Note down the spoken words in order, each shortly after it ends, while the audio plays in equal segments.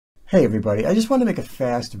Hey everybody, I just wanted to make a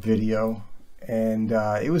fast video, and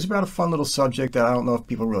it was about a fun little subject that I don't know if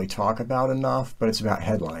people really talk about enough, but it's about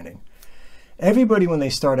headlining. Everybody, when they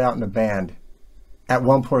start out in a band, at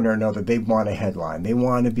one point or another, they want a headline. They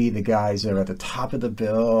want to be the guys that are at the top of the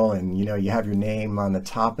bill, and you know, you have your name on the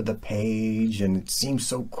top of the page, and it seems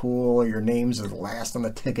so cool, or your name's the last on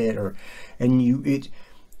the ticket,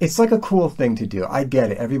 it's like a cool thing to do. I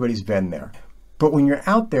get it, everybody's been there. But when you're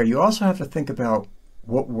out there, you also have to think about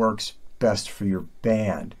what works best for your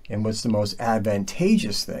band and what's the most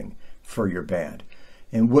advantageous thing for your band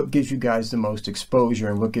and what gives you guys the most exposure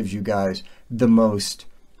and what gives you guys the most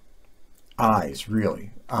eyes really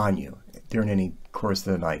on you during any course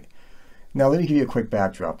of the night. Now let me give you a quick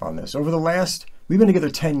backdrop on this. We've been together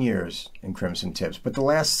 10 years in Crimson Tips, but the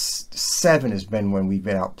last 7 has been when we've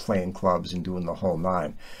been out playing clubs and doing the whole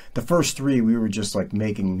 9. The first 3 we were just like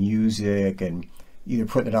making music and either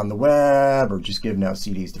putting it on the web or just giving out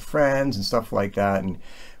CDs to friends and stuff like that. And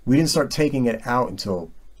we didn't start taking it out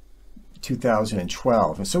until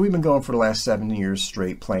 2012. And so we've been going for the last 7 years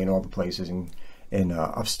straight, playing all the places in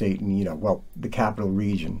upstate and, the capital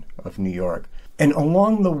region of New York. And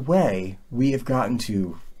along the way, we have gotten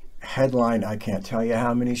to headline, I can't tell you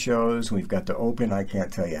how many shows. We've got to open, I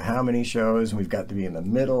can't tell you how many shows. And we've got to be in the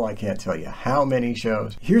middle, I can't tell you how many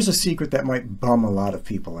shows. Here's a secret that might bum a lot of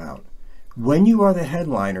people out. When you are the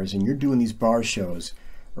headliners and you're doing these bar shows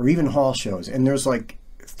or even hall shows and there's like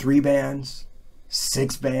 3 bands,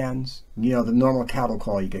 6 bands, the normal cattle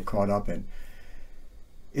call you get caught up in.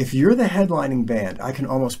 If you're the headlining band, I can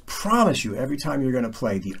almost promise you every time you're going to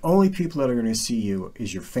play, the only people that are going to see you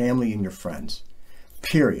is your family and your friends.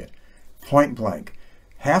 Period. Point blank.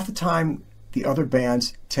 Half the time the other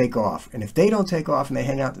bands take off. And if they don't take off and they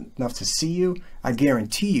hang out enough to see you, I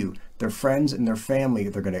guarantee you their friends and their family,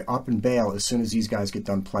 they're going to up and bail as soon as these guys get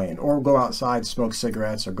done playing, or go outside, smoke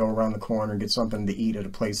cigarettes, or go around the corner and get something to eat at a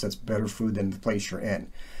place that's better food than the place you're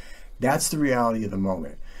in. That's the reality of the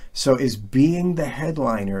moment. So is being the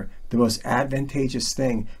headliner the most advantageous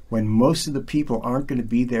thing when most of the people aren't going to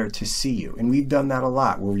be there to see you? And we've done that a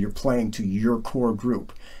lot, where you're playing to your core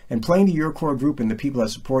group. And playing to your core group and the people that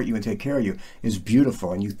support you and take care of you is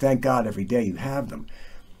beautiful, and you thank God every day you have them.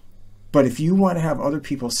 But if you want to have other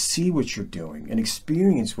people see what you're doing and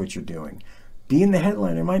experience what you're doing, being the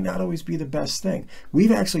headliner might not always be the best thing.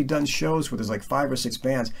 We've actually done shows where there's like 5 or 6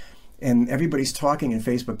 bands and everybody's talking in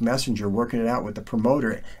Facebook Messenger, working it out with the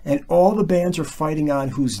promoter, and all the bands are fighting on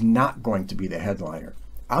who's not going to be the headliner.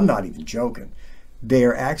 I'm not even joking. They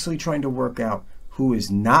are actually trying to work out who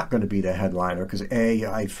is not going to be the headliner because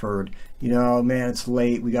I've heard, man, it's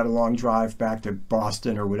late. We got a long drive back to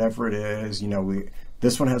Boston or whatever it is.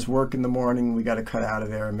 This one has work in the morning. We got to cut out of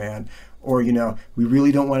there, man. Or, we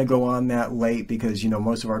really don't want to go on that late because,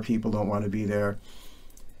 most of our people don't want to be there.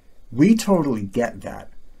 We totally get that.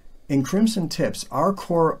 In Crimson Tips, our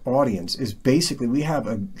core audience is basically, we have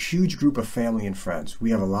a huge group of family and friends.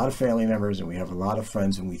 We have a lot of family members and we have a lot of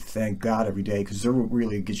friends, and we thank God every day because they're what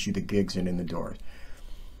really gets you the gigs and in the doors.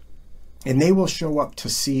 And they will show up to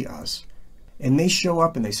see us. And they show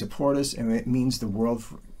up and they support us, and it means the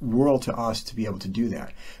world to us to be able to do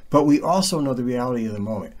that. But we also know the reality of the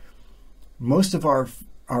moment. Most of our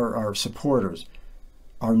supporters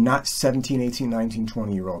are not 17, 18, 19,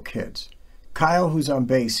 20-year-old kids. Kyle, who's on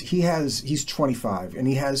bass, he's 25, and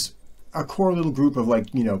he has a core little group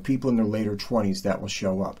of people in their later 20s that will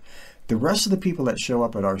show up. The rest of the people that show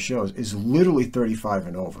up at our shows is literally 35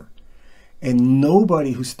 and over. And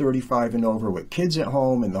nobody who's 35 and over with kids at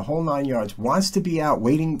home and the whole 9 yards wants to be out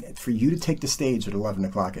waiting for you to take the stage at 11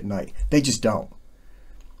 o'clock at night. They just don't.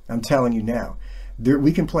 I'm telling you now.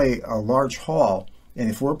 We can play a large hall, and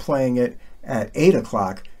if we're playing it at 8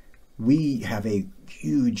 o'clock, we have a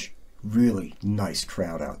huge, really nice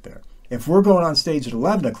crowd out there. If we're going on stage at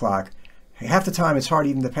 11 o'clock, half the time it's hard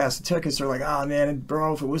even to pass the tickets. They're like, oh man,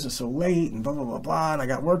 bro, if it wasn't so late and blah, blah, blah, blah, and I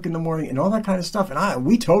got work in the morning and all that kind of stuff. And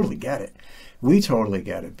we totally get it. We totally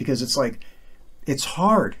get it, because it's like, it's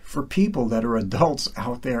hard for people that are adults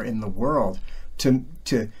out there in the world to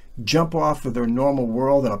jump off of their normal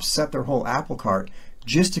world and upset their whole apple cart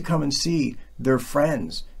just to come and see their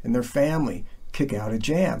friends and their family kick out a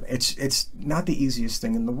jam. It's not the easiest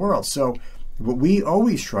thing in the world. So what we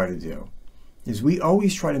always try to do is we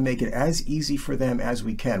always try to make it as easy for them as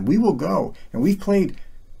we can. We will go, and we've played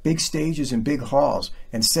big stages and big halls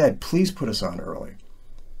and said, please put us on early.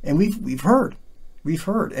 And we've heard,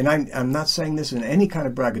 and I'm not saying this in any kind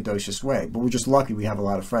of braggadocious way, but we're just lucky we have a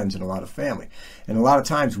lot of friends and a lot of family. And a lot of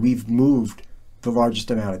times we've moved the largest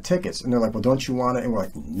amount of tickets, and they're like, well, don't you want it? And we're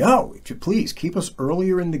like, no, please keep us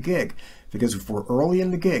earlier in the gig, because if we're early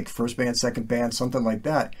in the gig, first band, second band, something like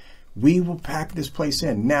that, We will pack this place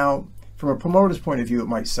in. Now, from a promoter's point of view, it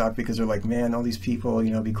might suck because they're like, man, all these people,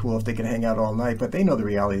 you know, it'd be cool if they could hang out all night. But they know the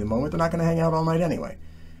reality of the moment. They're not going to hang out all night anyway.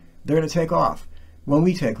 They're going to take off when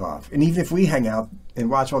we take off. And even if we hang out and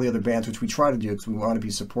watch all the other bands, which we try to do because we want to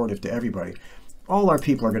be supportive to everybody, all our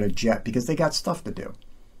people are going to jet because they got stuff to do.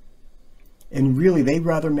 And really, they'd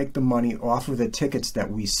rather make the money off of the tickets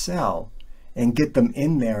that we sell and get them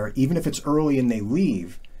in there, even if it's early and they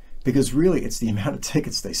leave. Because really, it's the amount of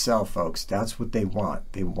tickets they sell, folks. That's what they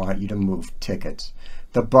want. They want you to move tickets.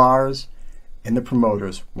 The bars and the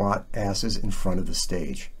promoters want asses in front of the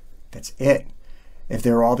stage. That's it. If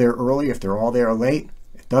they're all there early, if they're all there late,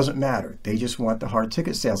 it doesn't matter. They just want the hard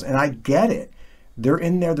ticket sales. And I get it. They're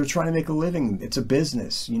in there. They're trying to make a living. It's a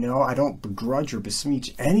business. You know, I don't begrudge or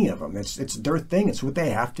besmirch any of them. It's their thing. It's what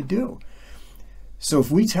they have to do. So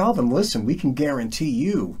if we tell them, listen, we can guarantee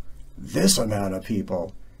you this amount of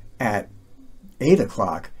people at 8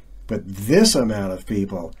 o'clock, but this amount of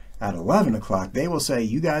people at 11 o'clock, they will say,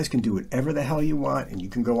 you guys can do whatever the hell you want, and you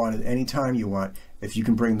can go on at any time you want if you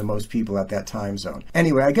can bring the most people at that time zone.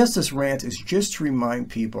 Anyway, I guess this rant is just to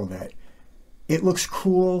remind people that it looks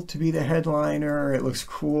cool to be the headliner, it looks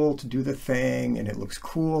cool to do the thing, and it looks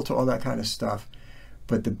cool to all that kind of stuff.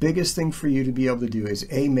 But the biggest thing for you to be able to do is,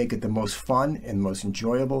 A, make it the most fun and most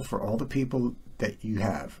enjoyable for all the people that you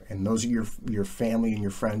have. And those are your family and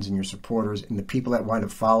your friends and your supporters and the people that wind up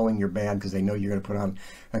following your band because they know you're going to put on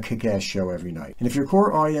a kick-ass show every night. And if your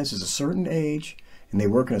core audience is a certain age and they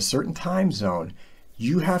work in a certain time zone,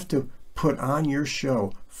 you have to put on your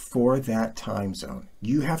show for that time zone.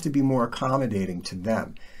 You have to be more accommodating to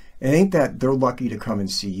them. It ain't that they're lucky to come and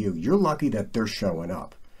see you. You're lucky that they're showing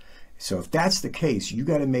up. So if that's the case, you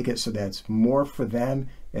got to make it so that's more for them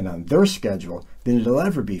and on their schedule than it'll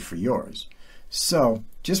ever be for yours. So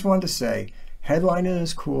just wanted to say, headlining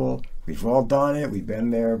is cool. We've all done it. We've been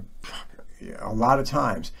there a lot of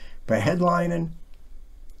times. But headlining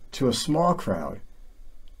to a small crowd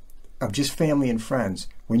of just family and friends,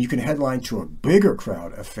 when you can headline to a bigger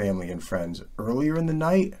crowd of family and friends earlier in the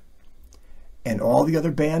night, and all the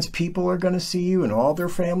other bands, people are going to see you, and all their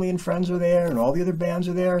family and friends are there, and all the other bands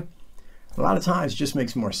are there, a lot of times it just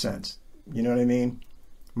makes more sense. You know what I mean?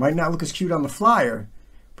 Might not look as cute on the flyer,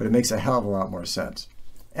 but it makes a hell of a lot more sense.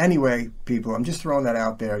 Anyway, people, I'm just throwing that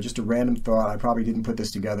out there. Just a random thought. I probably didn't put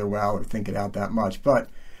this together well or think it out that much, but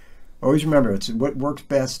always remember, it's what works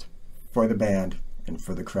best for the band and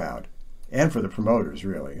for the crowd and for the promoters,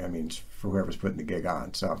 really. I mean, for whoever's putting the gig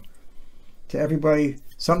on. So to everybody,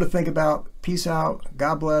 something to think about. Peace out.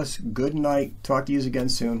 God bless. Good night. Talk to you again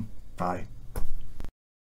soon. Bye.